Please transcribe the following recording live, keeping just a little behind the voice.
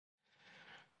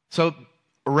So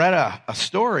I read a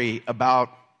story about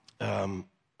an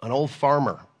old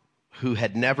farmer who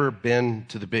had never been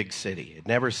to the big city, had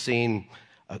never seen,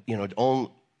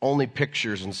 only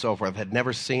pictures and so forth, had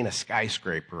never seen a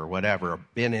skyscraper or whatever,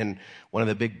 been in one of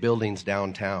the big buildings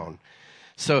downtown.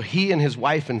 So he and his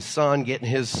wife and son get in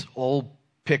his old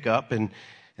pickup and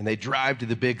they drive to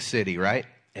the big city, right?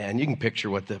 And you can picture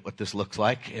what this looks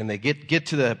like. And they get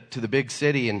to the big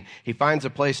city, and he finds a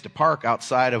place to park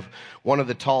outside of one of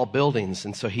the tall buildings.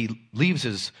 And so he leaves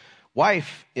his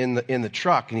wife in the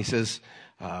truck, and he says,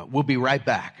 "We'll be right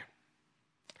back."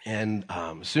 And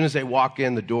as soon as they walk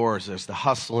in the doors, there's the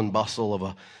hustle and bustle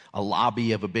of a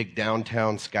lobby of a big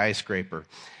downtown skyscraper.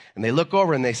 And they look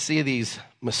over and they see these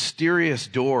mysterious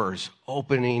doors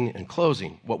opening and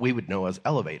closing, what we would know as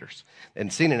elevators. They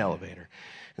hadn't seen an elevator.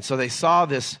 And so they saw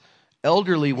this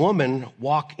elderly woman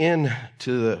walk in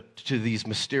to these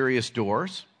mysterious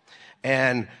doors.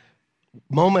 And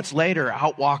moments later,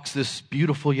 out walks this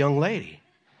beautiful young lady.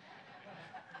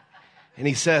 And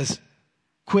he says,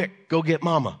 "Quick, go get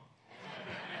mama."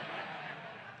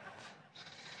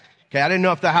 Okay, I didn't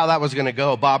know how that was going to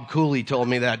go. Bob Cooley told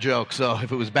me that joke, so if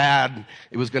it was bad,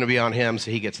 it was going to be on him, so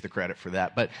he gets the credit for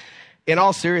that. But in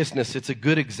all seriousness, it's a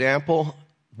good example.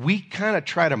 We kind of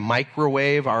try to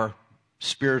microwave our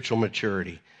spiritual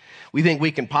maturity. We think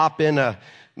we can pop in a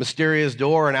mysterious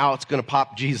door and out it's going to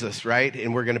pop Jesus, right?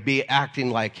 And we're going to be acting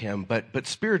like him. But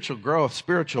spiritual growth,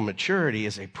 spiritual maturity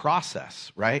is a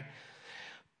process, right?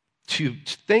 To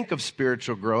think of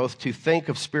spiritual growth, to think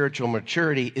of spiritual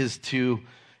maturity is to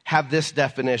have this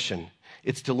definition.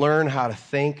 It's to learn how to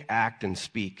think, act, and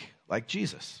speak like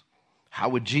Jesus. How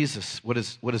would Jesus, what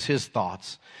is his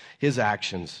thoughts, his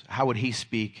actions? How would he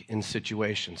speak in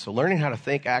situations? So learning how to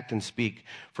think, act, and speak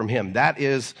from him. That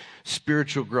is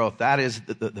spiritual growth. That is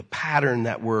the pattern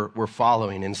that we're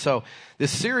following. And so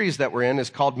this series that we're in is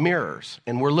called Mirrors.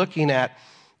 And we're looking at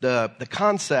the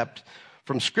concept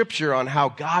from Scripture on how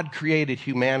God created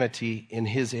humanity in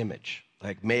his image.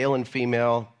 Like male and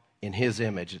female in his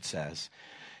image, it says.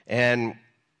 And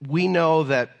we know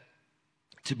that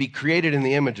to be created in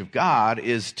the image of God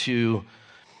is to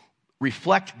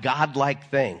reflect God-like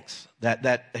things.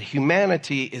 That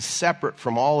humanity is separate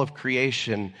from all of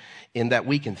creation in that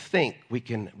we can think, we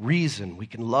can reason, we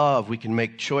can love, we can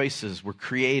make choices, we're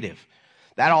creative.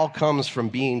 That all comes from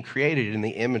being created in the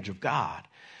image of God.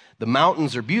 The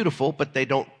mountains are beautiful, but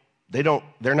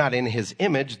they're not in his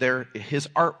image, they're his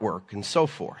artwork and so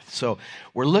forth. So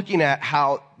we're looking at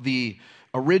how the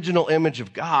original image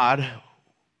of God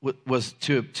was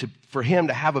for him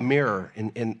to have a mirror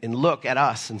and look at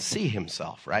us and see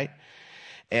himself, right?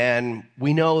 And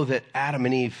we know that Adam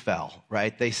and Eve fell,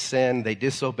 right? They sinned, they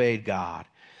disobeyed God.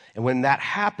 And when that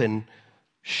happened,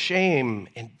 shame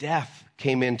and death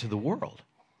came into the world.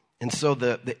 And so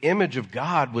the image of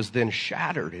God was then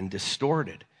shattered and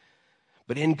distorted.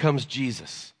 But in comes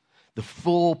Jesus, the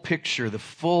full picture, the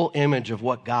full image of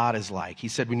what God is like. He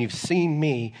said, when you've seen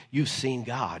me, you've seen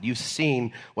God. You've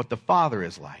seen what the Father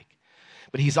is like.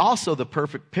 But he's also the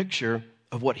perfect picture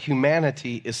of what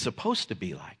humanity is supposed to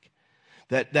be like,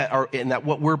 that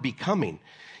what we're becoming.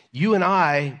 You and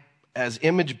I, as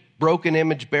broken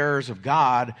image bearers of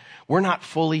God, we're not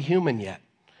fully human yet.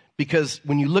 Because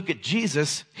when you look at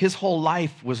Jesus, his whole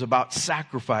life was about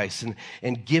sacrifice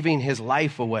and giving his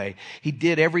life away. He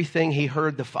did everything he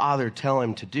heard the Father tell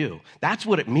him to do. That's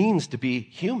what it means to be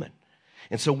human.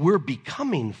 And so we're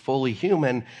becoming fully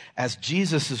human as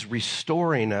Jesus is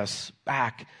restoring us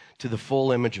back to the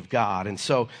full image of God. And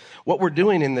so what we're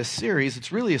doing in this series,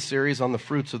 it's really a series on the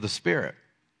fruits of the Spirit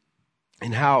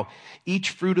and how each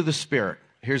fruit of the Spirit,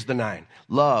 here's the 9,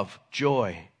 love,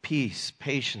 joy, peace,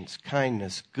 patience,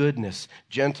 kindness, goodness,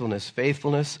 gentleness,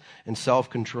 faithfulness, and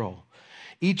self-control.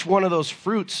 Each one of those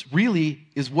fruits really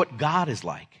is what God is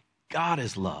like. God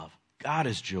is love. God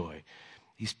is joy.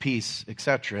 He's peace,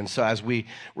 etc. And so as we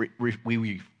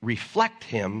reflect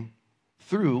him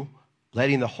through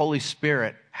letting the Holy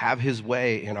Spirit have his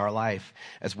way in our life,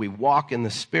 as we walk in the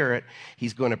Spirit,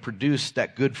 he's going to produce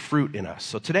that good fruit in us.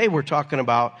 So today we're talking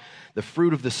about the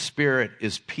fruit of the Spirit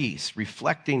is peace,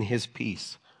 reflecting his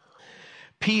peace.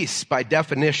 Peace, by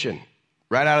definition,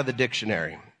 right out of the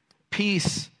dictionary,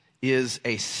 peace is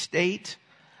a state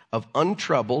of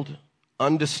untroubled,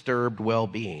 undisturbed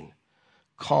well-being,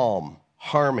 calm,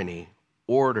 harmony,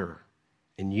 order,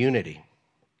 and unity.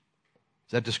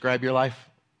 Does that describe your life?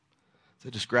 Does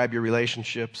that describe your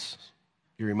relationships,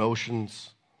 your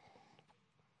emotions?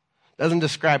 Doesn't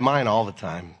describe mine all the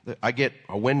time. I get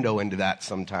a window into that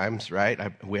sometimes, right?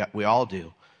 We all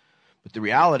do. But the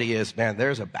reality is, man,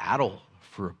 there's a battle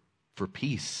for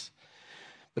peace.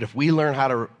 But if we learn how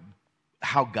to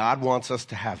how God wants us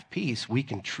to have peace, we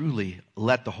can truly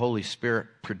let the Holy Spirit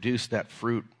produce that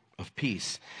fruit of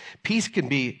peace. Peace can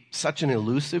be such an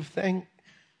elusive thing.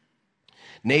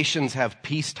 Nations have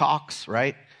peace talks,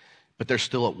 right? But they're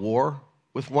still at war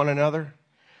with one another.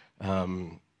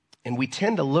 And we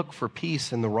tend to look for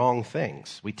peace in the wrong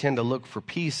things. We tend to look for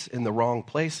peace in the wrong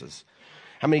places.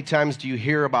 How many times do you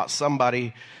hear about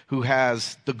somebody who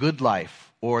has the good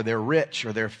life, or they're rich,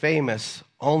 or they're famous,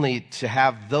 only to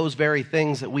have those very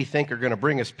things that we think are going to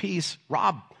bring us peace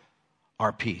rob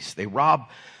our peace? They rob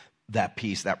that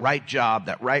peace, that right job,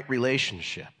 that right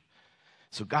relationship.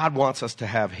 So God wants us to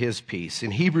have his peace.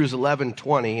 In Hebrews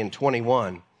 11:20 and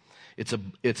 21, it's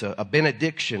a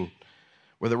benediction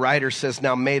where the writer says,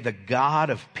 now may the God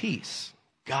of peace,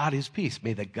 God is peace,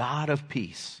 may the God of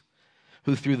peace,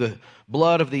 who through the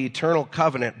blood of the eternal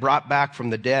covenant brought back from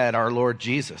the dead our Lord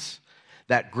Jesus,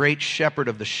 that great shepherd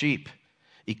of the sheep,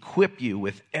 equip you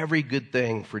with every good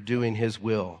thing for doing his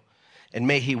will. And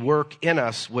may he work in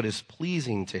us what is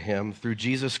pleasing to him through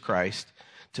Jesus Christ,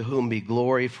 to whom be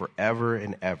glory forever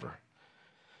and ever.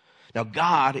 Now,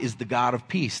 God is the God of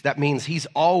peace. That means he's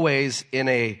always in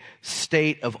a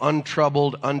state of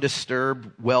untroubled,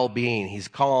 undisturbed well-being. He's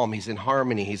calm, he's in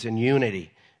harmony, he's in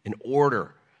unity, in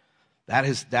order. That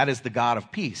is the God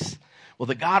of peace. Well,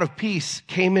 the God of peace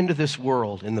came into this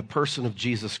world in the person of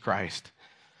Jesus Christ,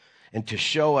 and to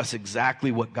show us exactly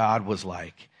what God was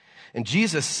like. And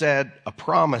Jesus said a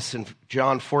promise in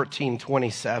John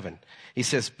 14:27. He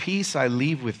says, peace I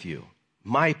leave with you,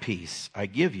 my peace I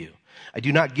give you. I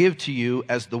do not give to you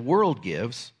as the world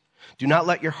gives. Do not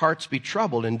let your hearts be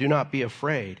troubled, and do not be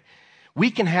afraid.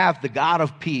 We can have the God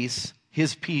of peace,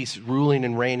 his peace, ruling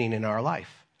and reigning in our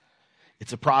life.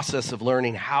 It's a process of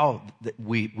learning how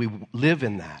we live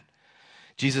in that.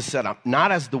 Jesus said,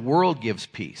 not as the world gives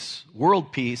peace. Worldly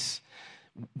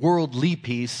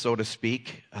peace, so to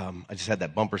speak. I just had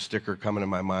that bumper sticker coming to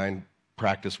my mind.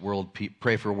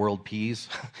 Pray for world peace.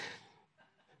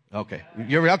 Okay.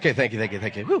 Okay, thank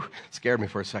you. Whew, scared me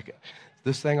for a second. Is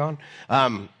this thing on?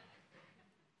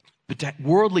 But that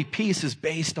worldly peace is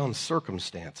based on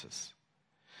circumstances.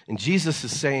 And Jesus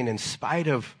is saying, in spite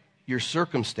of your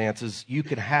circumstances, you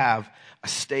can have a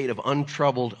state of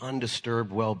untroubled,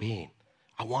 undisturbed well-being.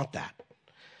 I want that.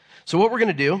 So what we're going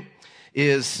to do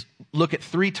is look at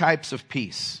three types of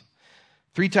peace.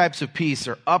 Three types of peace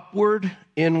are upward,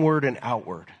 inward, and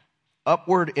outward.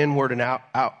 Upward, inward, and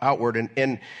outward.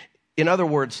 And in other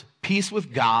words, peace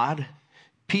with God,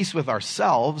 peace with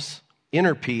ourselves,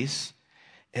 inner peace,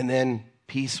 and then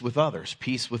peace with others,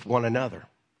 peace with one another.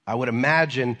 I would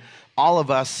imagine all of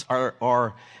us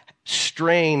are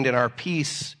strained in our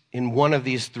peace in one of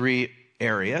these three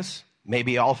areas,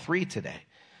 maybe all three today.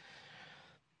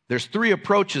 There's three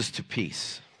approaches to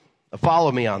peace.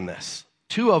 Follow me on this.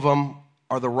 Two of them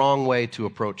are the wrong way to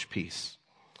approach peace.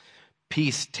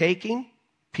 Peace taking,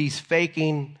 peace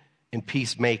faking, and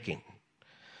peacemaking.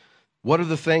 What are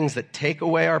the things that take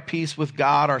away our peace with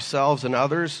God, ourselves, and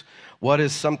others? What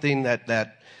is something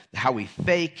that how we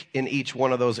fake in each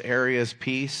one of those areas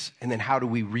peace? And then how do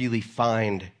we really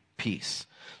find peace?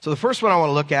 So the first one I want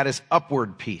to look at is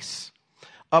upward peace.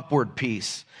 Upward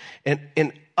peace. And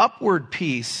in upward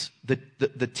peace, the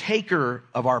taker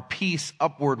of our peace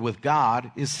upward with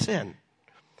God is sin.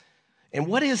 And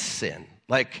what is sin?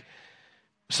 Like,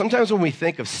 sometimes when we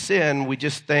think of sin, we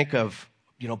just think of,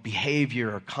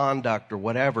 behavior or conduct or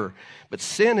whatever. But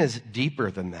sin is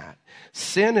deeper than that.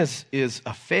 Sin is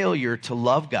a failure to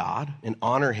love God and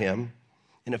honor him,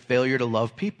 and a failure to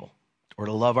love people or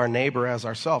to love our neighbor as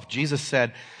ourselves. Jesus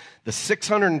said the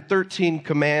 613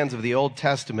 commands of the Old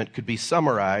Testament could be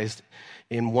summarized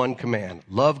in one command.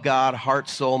 Love God, heart,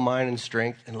 soul, mind, and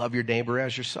strength, and love your neighbor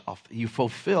as yourself. You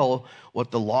fulfill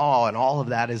what the law and all of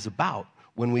that is about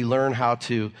when we learn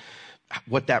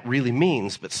what that really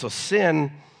means. But so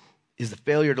sin is the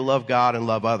failure to love God and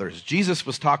love others. Jesus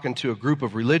was talking to a group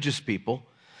of religious people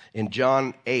in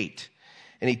John 8,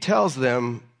 and he tells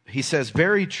them, he says,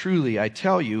 very truly, I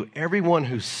tell you, everyone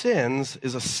who sins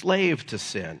is a slave to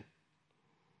sin.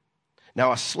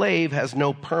 Now, a slave has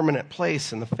no permanent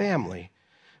place in the family,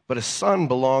 but a son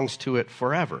belongs to it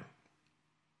forever.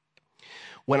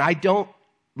 When I don't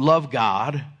love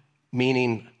God,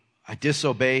 meaning I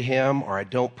disobey him, or I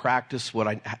don't practice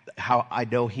how I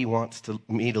know he wants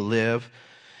me to live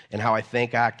and how I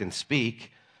think, act, and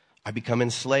speak, I become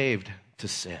enslaved to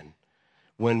sin.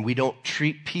 When we don't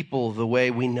treat people the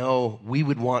way we know we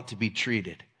would want to be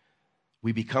treated,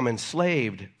 we become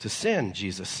enslaved to sin,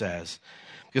 Jesus says.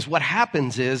 Because what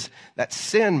happens is that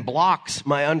sin blocks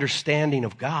my understanding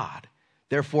of God.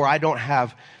 Therefore, I don't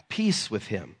have peace with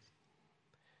him.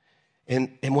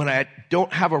 And when I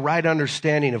don't have a right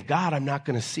understanding of God, I'm not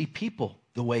going to see people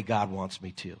the way God wants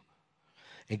me to.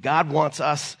 And God wants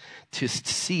us to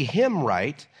see him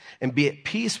right and be at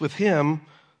peace with him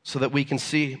so that we can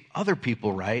see other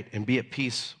people right and be at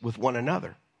peace with one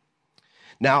another.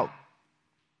 Now,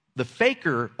 the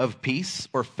faker of peace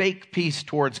or fake peace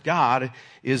towards God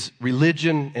is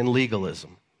religion and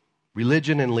legalism.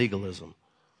 Religion and legalism.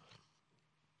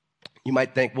 You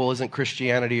might think, well, isn't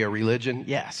Christianity a religion?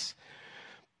 Yes.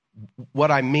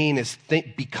 What I mean is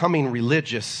becoming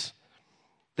religious,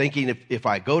 thinking if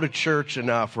I go to church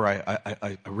enough or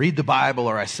I read the Bible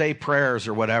or I say prayers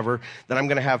or whatever, then I'm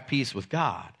going to have peace with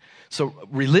God. So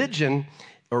religion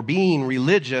or being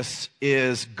religious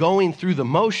is going through the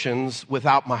motions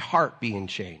without my heart being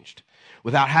changed,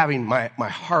 without having my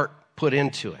heart put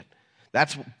into it.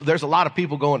 There's a lot of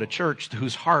people going to church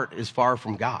whose heart is far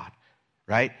from God,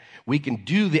 right? We can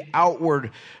do the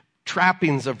outward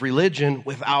trappings of religion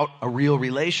without a real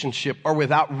relationship or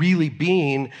without really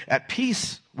being at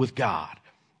peace with God.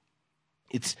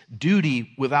 It's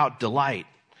duty without delight,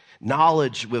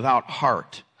 knowledge without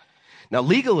heart. Now,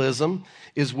 legalism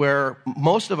is where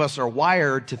most of us are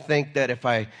wired to think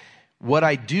that what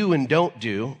I do and don't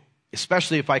do,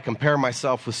 especially if I compare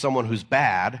myself with someone who's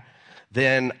bad,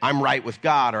 then I'm right with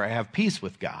God or I have peace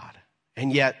with God.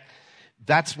 And yet,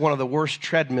 that's one of the worst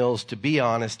treadmills to be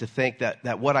on, is to think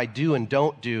that what I do and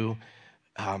don't do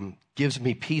gives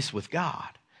me peace with God.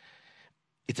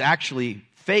 It's actually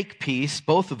fake peace,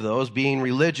 both of those, being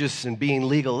religious and being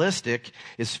legalistic,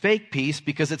 is fake peace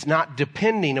because it's not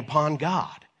depending upon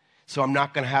God. So I'm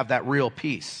not going to have that real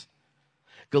peace.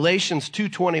 Galatians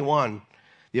 2:21,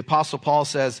 the Apostle Paul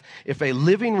says, if a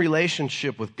living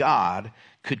relationship with God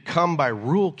could come by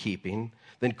rule keeping,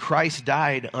 then Christ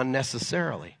died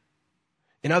unnecessarily.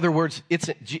 In other words,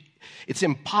 it's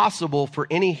impossible for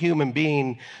any human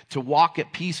being to walk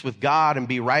at peace with God and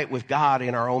be right with God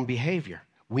in our own behavior.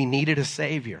 We needed a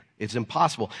Savior. It's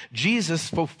impossible. Jesus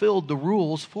fulfilled the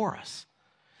rules for us.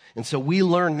 And so we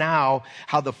learn now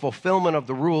how the fulfillment of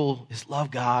the rule is love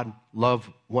God, love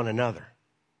one another.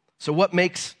 So what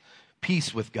makes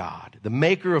peace with God? The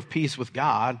maker of peace with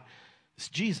God is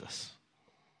Jesus.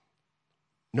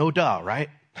 No duh, right?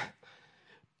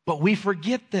 But we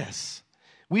forget this.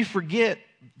 We forget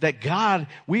that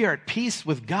we are at peace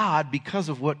with God because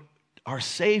of what our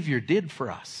Savior did for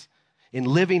us. In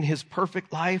living his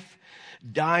perfect life,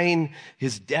 dying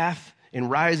his death, and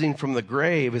rising from the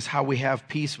grave is how we have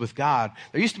peace with God.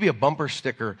 There used to be a bumper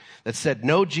sticker that said,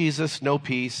 no Jesus, no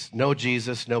peace, no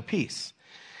Jesus, no peace.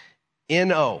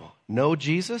 N-O, no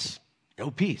Jesus,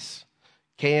 no peace.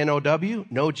 K-N-O-W,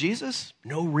 no Jesus,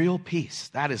 no real peace.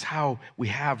 That is how we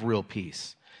have real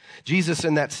peace. Jesus,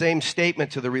 in that same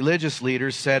statement to the religious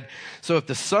leaders, said, so if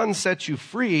the Son sets you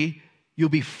free, you'll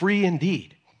be free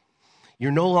indeed.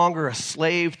 You're no longer a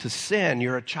slave to sin.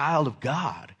 You're a child of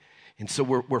God. And so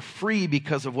we're free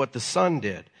because of what the Son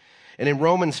did. And in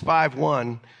Romans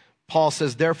 5:1, Paul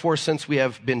says, therefore, since we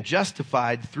have been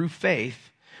justified through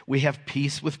faith, we have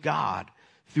peace with God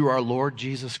through our Lord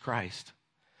Jesus Christ.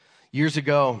 Years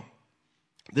ago,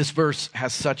 this verse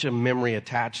has such a memory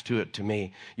attached to it to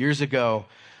me. Years ago,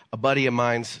 a buddy of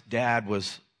mine's dad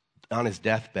was on his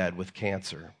deathbed with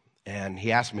cancer, and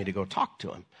he asked me to go talk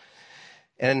to him.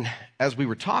 And as we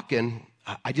were talking,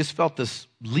 I just felt this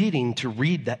leading to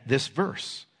read this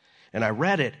verse. And I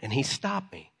read it, and he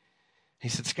stopped me. He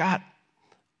said, Scott,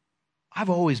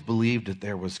 I've always believed that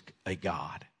there was a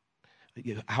God.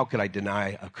 How could I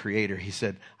deny a creator? He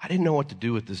said, I didn't know what to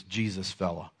do with this Jesus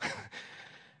fella.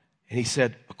 And he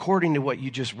said, according to what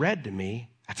you just read to me,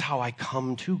 that's how I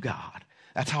come to God.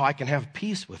 That's how I can have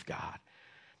peace with God.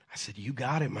 I said, you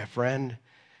got it, my friend.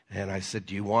 And I said,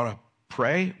 do you want to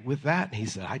pray with that? And he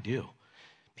said, I do.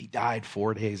 He died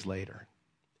 4 days later.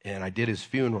 And I did his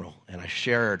funeral, and I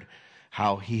shared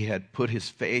how he had put his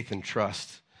faith and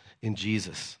trust in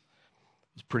Jesus.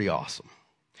 It was pretty awesome.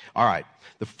 All right,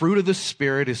 the fruit of the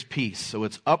Spirit is peace. So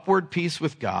it's upward peace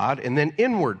with God, and then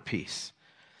inward peace.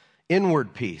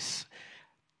 Inward peace.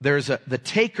 The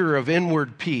taker of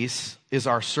inward peace is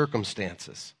our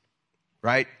circumstances,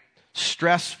 right?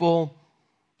 Stressful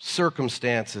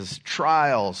circumstances,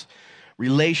 trials,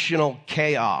 relational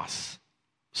chaos,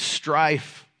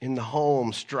 strife in the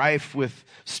home, strife with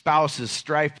spouses,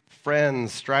 strife with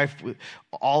friends, strife with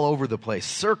all over the place.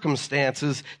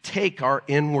 Circumstances take our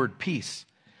inward peace.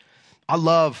 I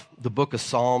love the book of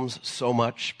Psalms so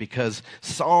much because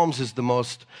Psalms is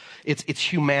it's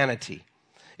humanity.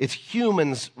 It's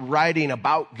humans writing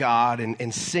about God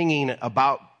and singing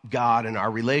about God and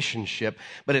our relationship,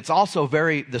 but it's also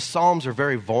the Psalms are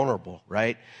very vulnerable,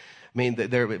 right? I mean,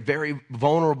 they're very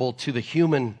vulnerable to the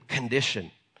human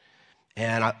condition.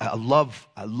 And I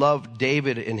love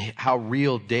David and how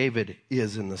real David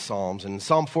is in the Psalms. And in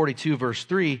Psalm 42, verse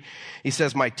 3, he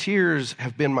says, "My tears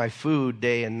have been my food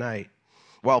day and night,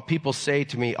 while people say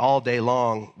to me all day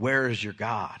long, 'Where is your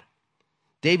God?'"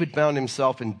 David found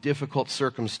himself in difficult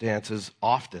circumstances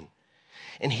often.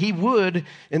 And he would,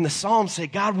 in the Psalms, say,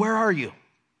 "God, where are you?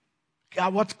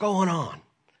 God, what's going on?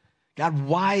 God,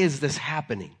 why is this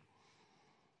happening?"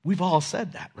 We've all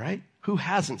said that, right? Who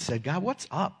hasn't said, "God, what's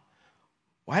up?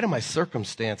 Why do my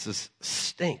circumstances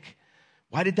stink?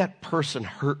 Why did that person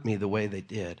hurt me the way they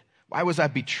did? Why was I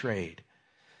betrayed?"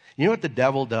 You know what the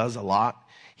devil does a lot?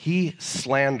 He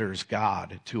slanders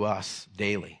God to us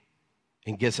daily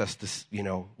and gets us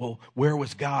to, well, where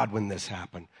was God when this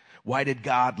happened? Why did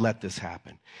God let this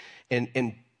happen?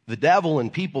 And the devil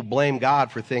and people blame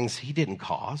God for things he didn't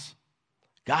cause.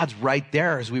 God's right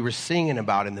there, as we were singing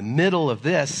about, in the middle of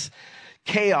this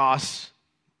chaos.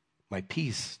 "My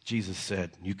peace," Jesus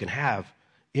said, "you can have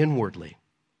inwardly."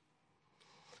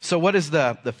 So what is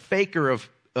the faker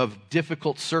of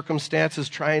difficult circumstances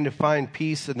trying to find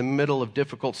peace in the middle of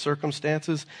difficult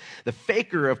circumstances? The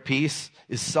faker of peace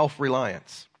is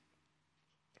self-reliance.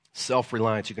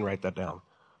 Self-reliance, you can write that down.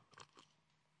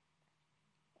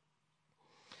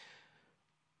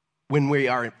 When we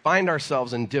find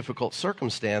ourselves in difficult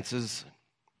circumstances,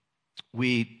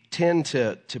 we tend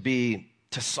to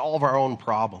solve our own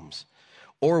problems,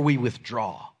 or we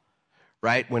withdraw,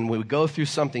 right? When we go through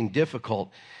something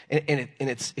difficult, and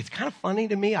it's kind of funny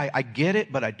to me. I get it,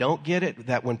 but I don't get it,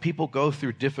 that when people go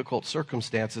through difficult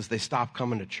circumstances, they stop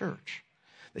coming to church.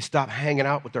 They stop hanging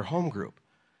out with their home group,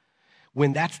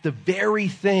 when that's the very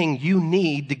thing you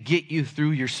need to get you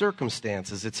through your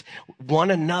circumstances. It's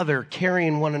one another,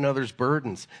 carrying one another's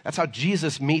burdens. That's how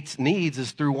Jesus meets needs,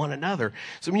 is through one another.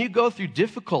 So when you go through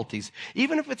difficulties,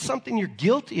 even if it's something you're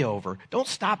guilty over, don't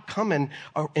stop coming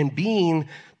and being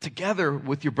together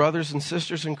with your brothers and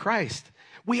sisters in Christ.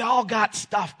 We all got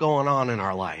stuff going on in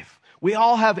our life. We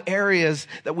all have areas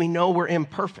that we know we're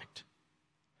imperfect.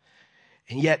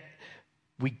 And yet,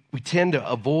 we tend to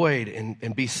avoid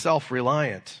and be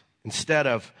self-reliant instead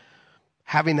of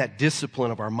having that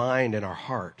discipline of our mind and our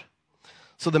heart.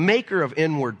 So the maker of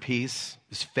inward peace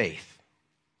is faith.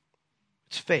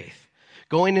 It's faith.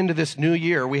 Going into this new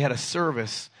year, we had a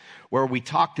service where we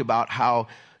talked about how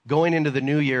going into the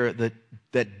new year,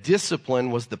 that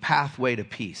discipline was the pathway to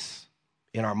peace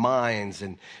in our minds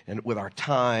and with our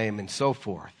time and so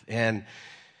forth. And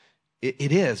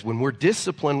it is. When we're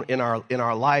disciplined in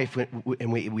our life,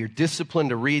 and we're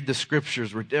disciplined to read the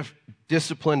scriptures, we're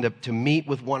disciplined to meet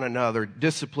with one another,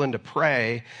 disciplined to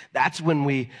pray, that's when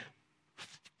we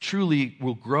truly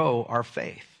will grow our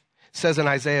faith. It says in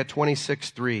Isaiah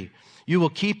 26:3, "You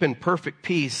will keep in perfect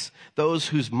peace those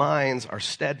whose minds are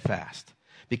steadfast,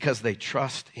 because they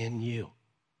trust in you."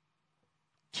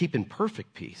 Keep in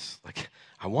perfect peace. Like,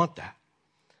 I want that.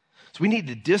 So we need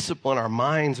to discipline our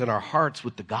minds and our hearts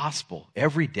with the gospel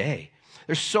every day.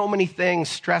 There's so many things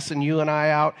stressing you and I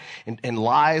out, and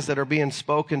lies that are being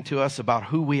spoken to us about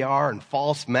who we are, and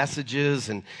false messages,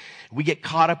 and we get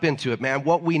caught up into it. Man,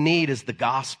 what we need is the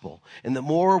gospel. And the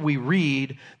more we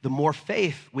read, the more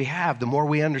faith we have. The more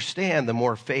we understand, the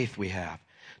more faith we have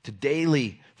to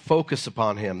daily focus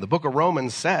upon him. The book of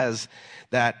Romans says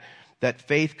that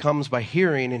faith comes by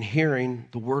hearing, and hearing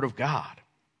the word of God.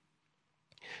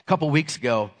 A couple weeks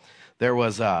ago, there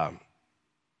was a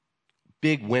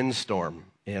big windstorm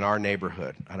in our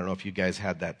neighborhood. I don't know if you guys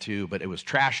had that too, but it was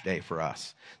trash day for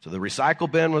us. So the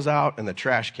recycle bin was out and the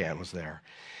trash can was there.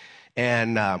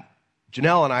 And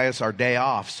Janelle and I, it's our day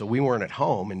off, so we weren't at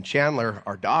home. And Chandler,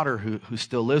 our daughter, who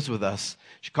still lives with us,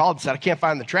 she called and said, "I can't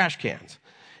find the trash cans."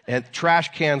 And trash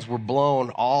cans were blown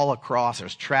all across.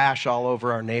 There's trash all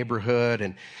over our neighborhood.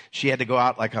 And she had to go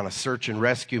out like on a search and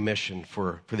rescue mission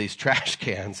for these trash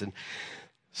cans. And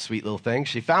sweet little thing,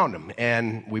 she found them.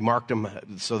 And we marked them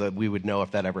so that we would know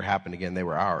if that ever happened again, they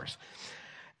were ours.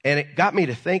 And it got me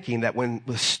to thinking that when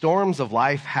the storms of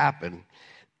life happen,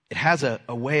 it has a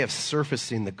way of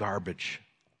surfacing the garbage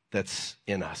that's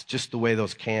in us, just the way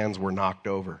those cans were knocked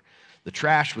over. The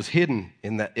trash was hidden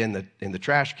in the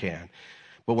trash can.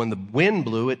 But when the wind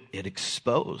blew it, it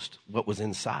exposed what was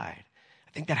inside.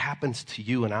 I think that happens to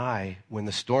you and I when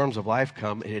the storms of life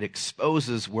come. It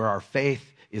exposes where our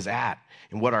faith is at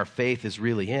and what our faith is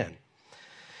really in.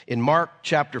 In Mark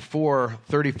chapter 4,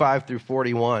 35 through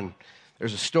 41,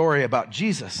 there's a story about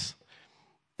Jesus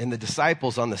and the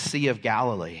disciples on the Sea of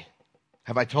Galilee.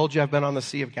 Have I told you I've been on the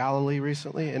Sea of Galilee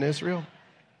recently in Israel?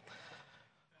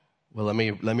 Well, let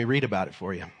me read about it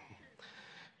for you.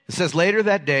 It says, later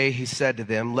that day, he said to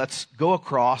them, let's go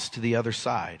across to the other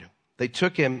side. They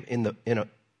took him in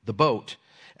the boat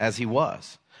as he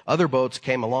was. Other boats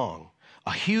came along.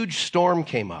 A huge storm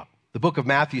came up. The book of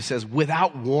Matthew says,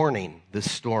 without warning,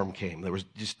 this storm came.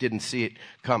 Just didn't see it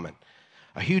coming.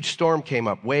 A huge storm came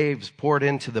up. Waves poured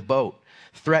into the boat,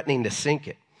 threatening to sink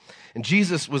it. And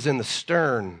Jesus was in the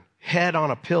stern, head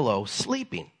on a pillow,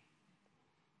 sleeping.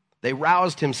 They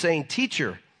roused him, saying,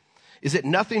 Teacher, is it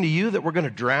nothing to you that we're going to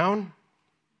drown?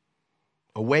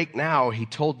 Awake now, he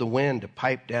told the wind to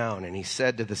pipe down, and he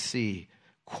said to the sea,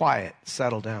 Quiet,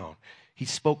 settle down. He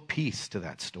spoke peace to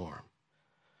that storm.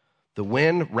 The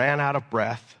wind ran out of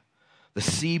breath. The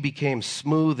sea became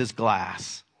smooth as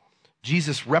glass.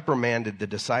 Jesus reprimanded the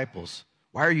disciples.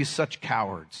 Why are you such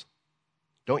cowards?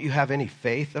 Don't you have any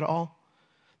faith at all?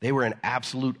 They were in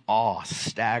absolute awe,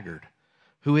 staggered.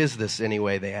 Who is this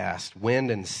anyway, they asked.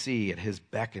 Wind and sea at his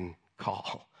beck and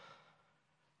call.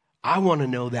 I want to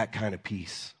know that kind of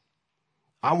peace.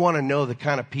 I want to know the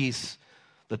kind of peace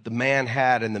that the man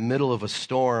had in the middle of a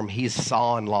storm. He's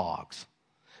sawing logs.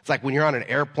 It's like when you're on an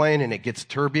airplane and it gets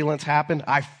turbulence happen,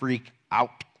 I freak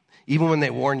out, even when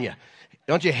they warn you.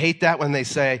 Don't you hate that when they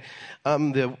say,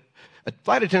 the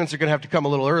flight attendants are going to have to come a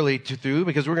little early through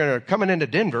because we're going to coming into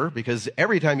Denver because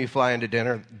every time you fly into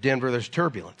Denver, there's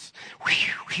turbulence.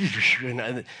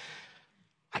 And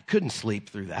I couldn't sleep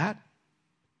through that.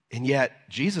 And yet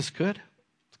Jesus could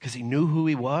because he knew who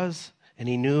he was and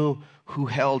he knew who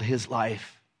held his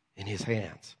life in his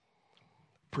hands.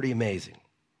 Pretty amazing.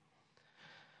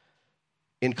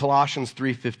 In Colossians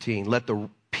 3:15, let the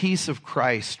peace of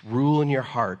Christ rule in your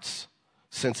hearts,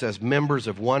 since as members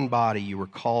of one body you were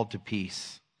called to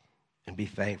peace, and be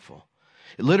thankful.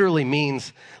 It literally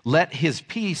means let his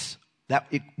peace,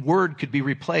 word could be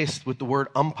replaced with the word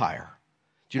umpire.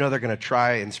 Do you know they're going to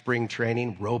try in spring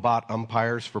training robot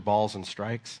umpires for balls and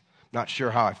strikes? Not sure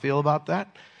how I feel about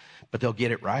that, but they'll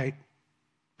get it right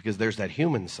because there's that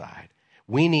human side.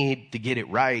 We need to get it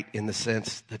right in the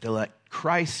sense that to let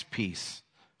Christ's peace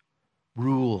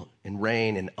rule and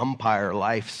reign and umpire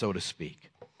life, so to speak.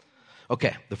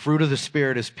 Okay, the fruit of the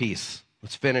Spirit is peace.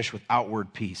 Let's finish with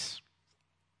outward peace.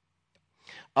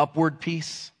 Upward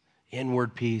peace,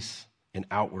 inward peace, and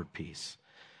outward peace.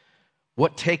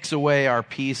 What takes away our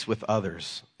peace with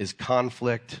others is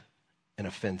conflict and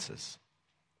offenses.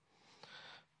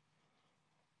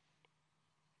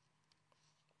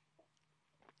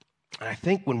 And I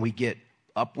think when we get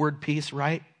upward peace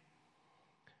right,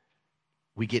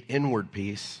 we get inward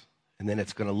peace, and then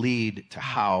it's going to lead to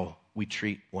how we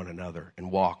treat one another and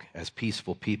walk as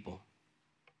peaceful people.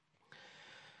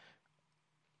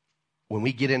 When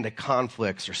we get into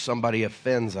conflicts or somebody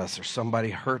offends us or somebody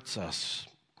hurts us,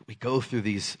 we go through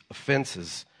these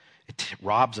offenses, it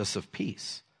robs us of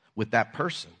peace with that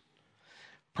person.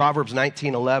 Proverbs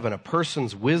 19:11, a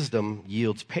person's wisdom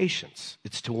yields patience.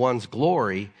 It's to one's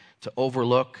glory to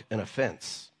overlook an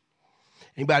offense.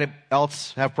 Anybody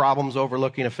else have problems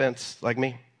overlooking offense like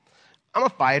me? I'm a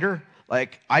fighter.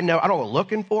 Like, I don't go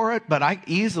looking for it, but I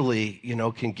easily,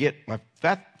 can get my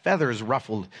feathers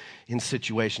ruffled in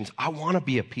situations. I want to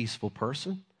be a peaceful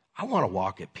person. I want to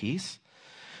walk at peace.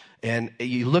 And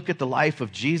you look at the life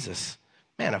of Jesus,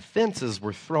 man, offenses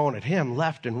were thrown at him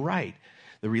left and right.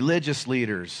 The religious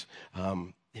leaders,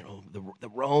 the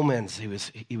Romans,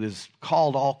 he was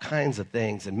called all kinds of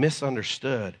things and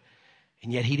misunderstood.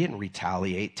 And yet he didn't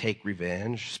retaliate, take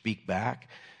revenge, speak back,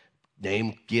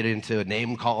 get into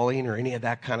name calling or any of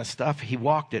that kind of stuff. He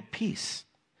walked at peace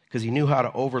because he knew how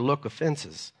to overlook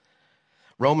offenses.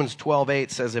 Romans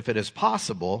 12:8 says, if it is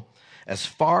possible, as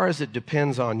far as it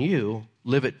depends on you,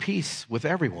 live at peace with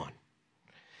everyone.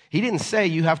 He didn't say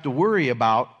you have to worry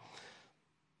about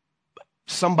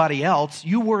somebody else.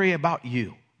 You worry about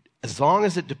you. As far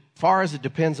as it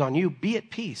depends on you, be at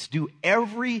peace. Do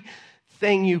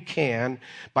everything you can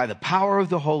by the power of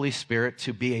the Holy Spirit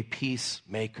to be a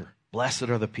peacemaker. Blessed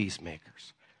are the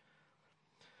peacemakers.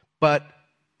 But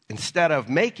instead of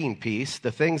making peace,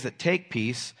 the things that take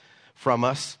peace from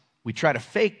us, we try to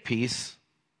fake peace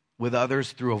with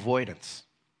others through avoidance.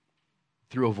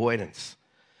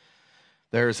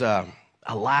 There's a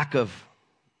lack of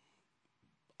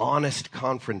honest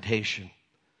confrontation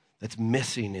that's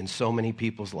missing in so many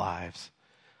people's lives.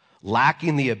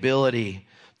 Lacking the ability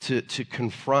to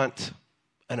confront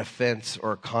an offense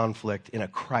or a conflict in a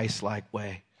Christ-like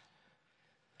way.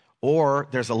 Or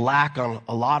there's a lack on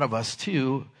a lot of us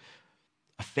too,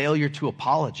 a failure to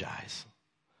apologize.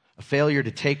 A failure to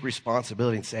take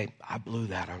responsibility and say, I blew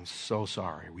that, I'm so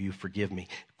sorry, will you forgive me?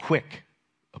 Quick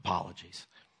apologies.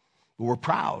 We're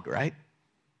proud, right?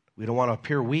 We don't want to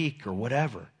appear weak or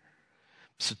whatever.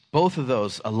 So both of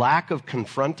those, a lack of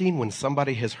confronting when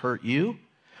somebody has hurt you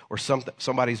or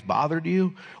somebody's bothered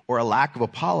you, or a lack of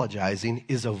apologizing,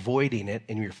 is avoiding it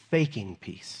and you're faking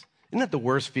peace. Isn't that the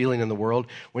worst feeling in the world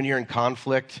when you're in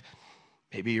conflict?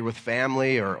 Maybe you're with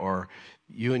family or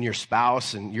you and your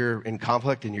spouse and you're in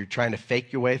conflict and you're trying to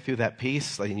fake your way through that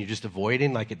peace, and you're just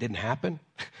avoiding like it didn't happen.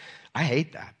 I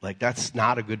hate that. Like, that's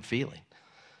not a good feeling.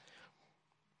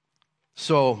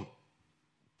 So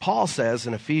Paul says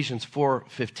in Ephesians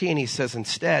 4:15, he says,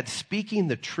 instead, speaking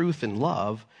the truth in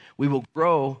love, we will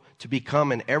grow to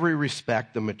become in every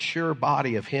respect the mature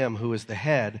body of him who is the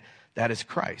head, that is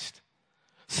Christ.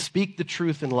 Speak the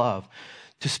truth in love.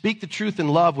 To speak the truth in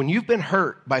love, when you've been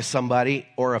hurt by somebody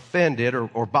or offended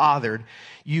or bothered,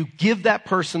 you give that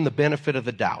person the benefit of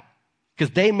the doubt,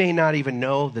 because they may not even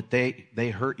know that they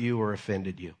hurt you or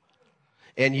offended you.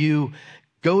 And you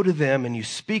go to them and you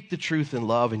speak the truth in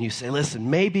love and you say, listen,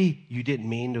 maybe you didn't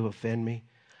mean to offend me.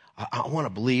 I want to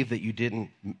believe that you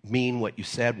didn't mean what you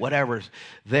said, whatever's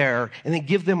there, and then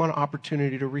give them an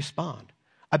opportunity to respond.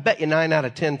 I bet you 9 out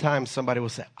of 10 times somebody will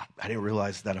say, I didn't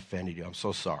realize that offended you. I'm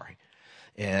so sorry.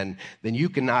 And then you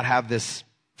can not have this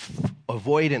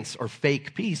avoidance or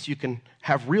fake peace. You can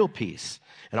have real peace.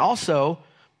 And also,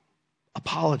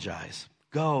 apologize.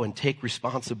 Go and take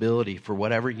responsibility for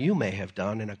whatever you may have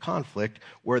done in a conflict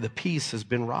where the peace has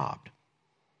been robbed.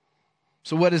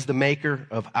 So what is the maker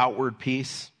of outward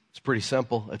peace? It's pretty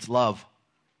simple. It's love.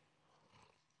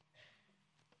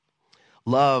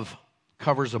 Love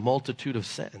covers a multitude of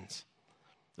sins.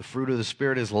 The fruit of the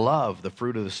Spirit is love. The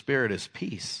fruit of the Spirit is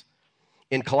peace.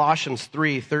 In Colossians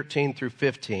 3:13 through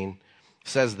 15,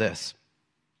 says this: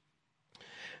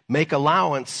 make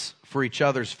allowance for each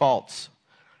other's faults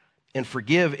and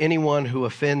forgive anyone who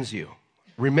offends you.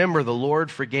 Remember, the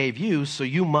Lord forgave you, so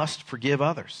you must forgive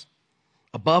others.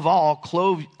 Above all,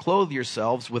 clothe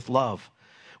yourselves with love,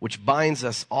 which binds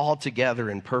us all together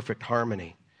in perfect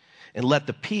harmony. And let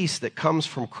the peace that comes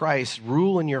from Christ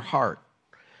rule in your heart.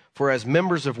 For as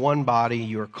members of one body,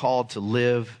 you are called to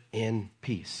live in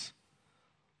peace.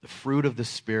 The fruit of the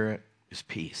Spirit is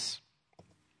peace.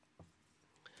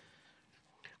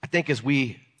 I think as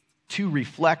we to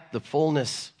reflect the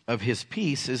fullness of his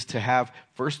peace is to have,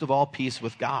 first of all, peace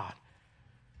with God.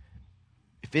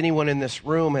 If anyone in this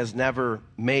room has never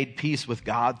made peace with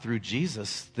God through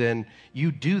Jesus, then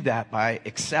you do that by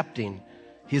accepting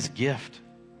his gift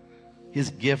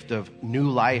of new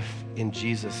life in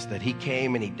Jesus, that he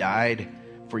came and he died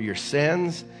for your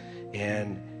sins,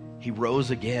 and he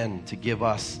rose again to give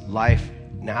us life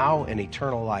now and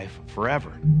eternal life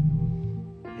forever.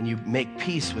 And you make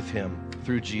peace with him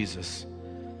through Jesus.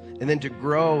 And then to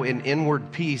grow in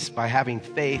inward peace by having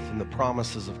faith in the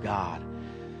promises of God,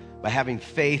 by having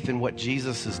faith in what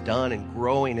Jesus has done and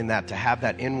growing in that, to have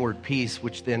that inward peace,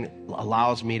 which then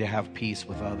allows me to have peace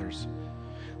with others.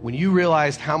 When you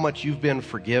realize how much you've been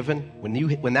forgiven,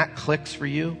 when that clicks for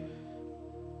you,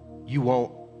 you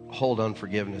won't hold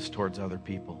unforgiveness towards other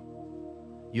people.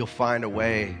 You'll find a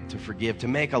way to forgive, to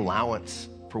make allowance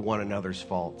for one another's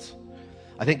faults.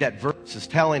 I think that verse is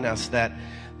telling us that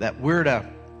we're to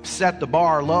set the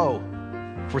bar low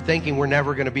for thinking we're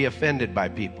never going to be offended by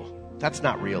people. That's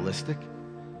not realistic.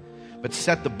 But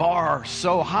set the bar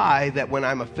so high that when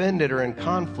I'm offended or in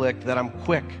conflict, that I'm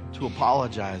quick to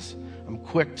apologize. I'm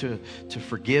quick to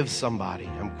forgive somebody.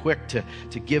 I'm quick to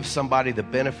give somebody the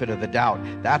benefit of the doubt.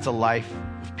 That's a life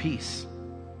of peace.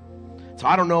 So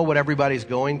I don't know what everybody's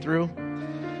going through,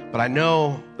 but I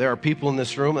know there are people in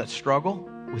this room that struggle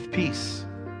with peace.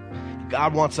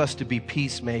 God wants us to be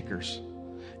peacemakers,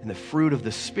 and the fruit of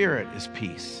the Spirit is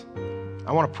peace.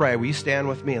 I want to pray. Will you stand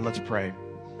with me and let's pray?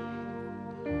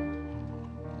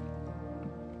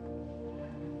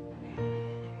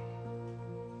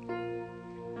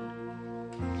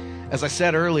 As I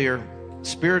said earlier,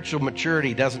 spiritual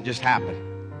maturity doesn't just happen.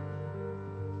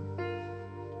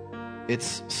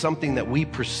 It's something that we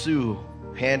pursue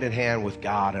hand in hand with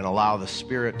God and allow the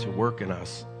Spirit to work in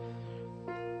us.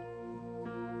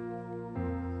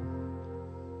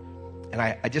 And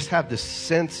I just have this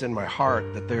sense in my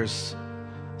heart that there's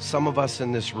some of us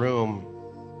in this room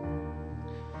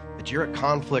that you're at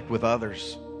conflict with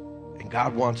others. And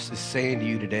God is saying to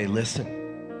you today,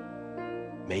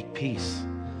 listen, make peace.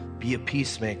 Be a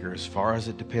peacemaker as far as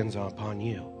it depends upon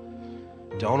you.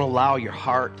 Don't allow your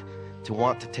heart to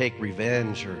want to take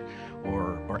revenge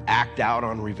or act out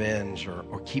on revenge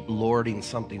or keep lording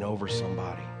something over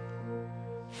somebody.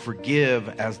 Forgive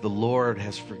as the Lord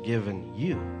has forgiven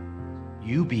you.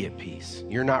 You be at peace.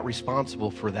 You're not responsible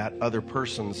for that other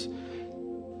person's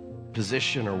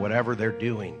position or whatever they're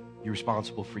doing. You're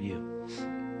responsible for you.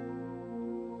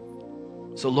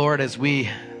 So, Lord, as we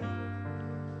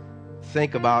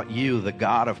think about you, the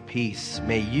God of peace,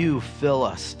 may you fill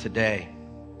us today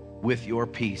with your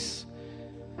peace.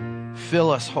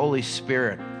 Fill us, Holy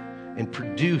Spirit, and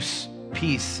produce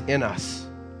peace in us.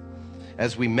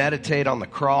 As we meditate on the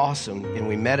cross and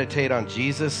we meditate on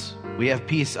Jesus, we have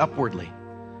peace upwardly.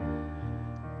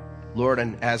 Lord,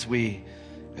 and as we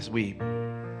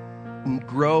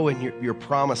grow in your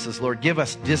promises, Lord, give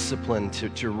us discipline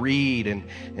to read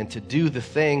and to do the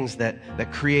things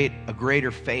that create a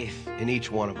greater faith in each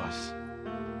one of us.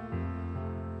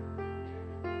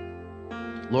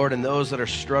 Lord, and those that are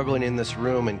struggling in this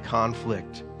room in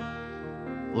conflict,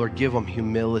 Lord, give them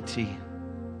humility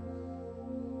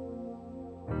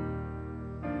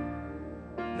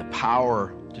and the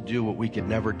power to do what we could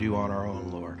never do on our own,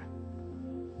 Lord.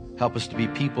 Help us to be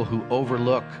people who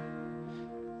overlook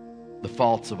the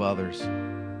faults of others,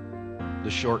 the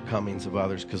shortcomings of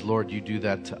others, because, Lord, you do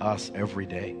that to us every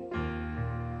day.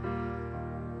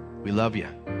 We love you.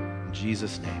 In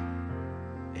Jesus'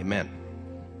 name, amen.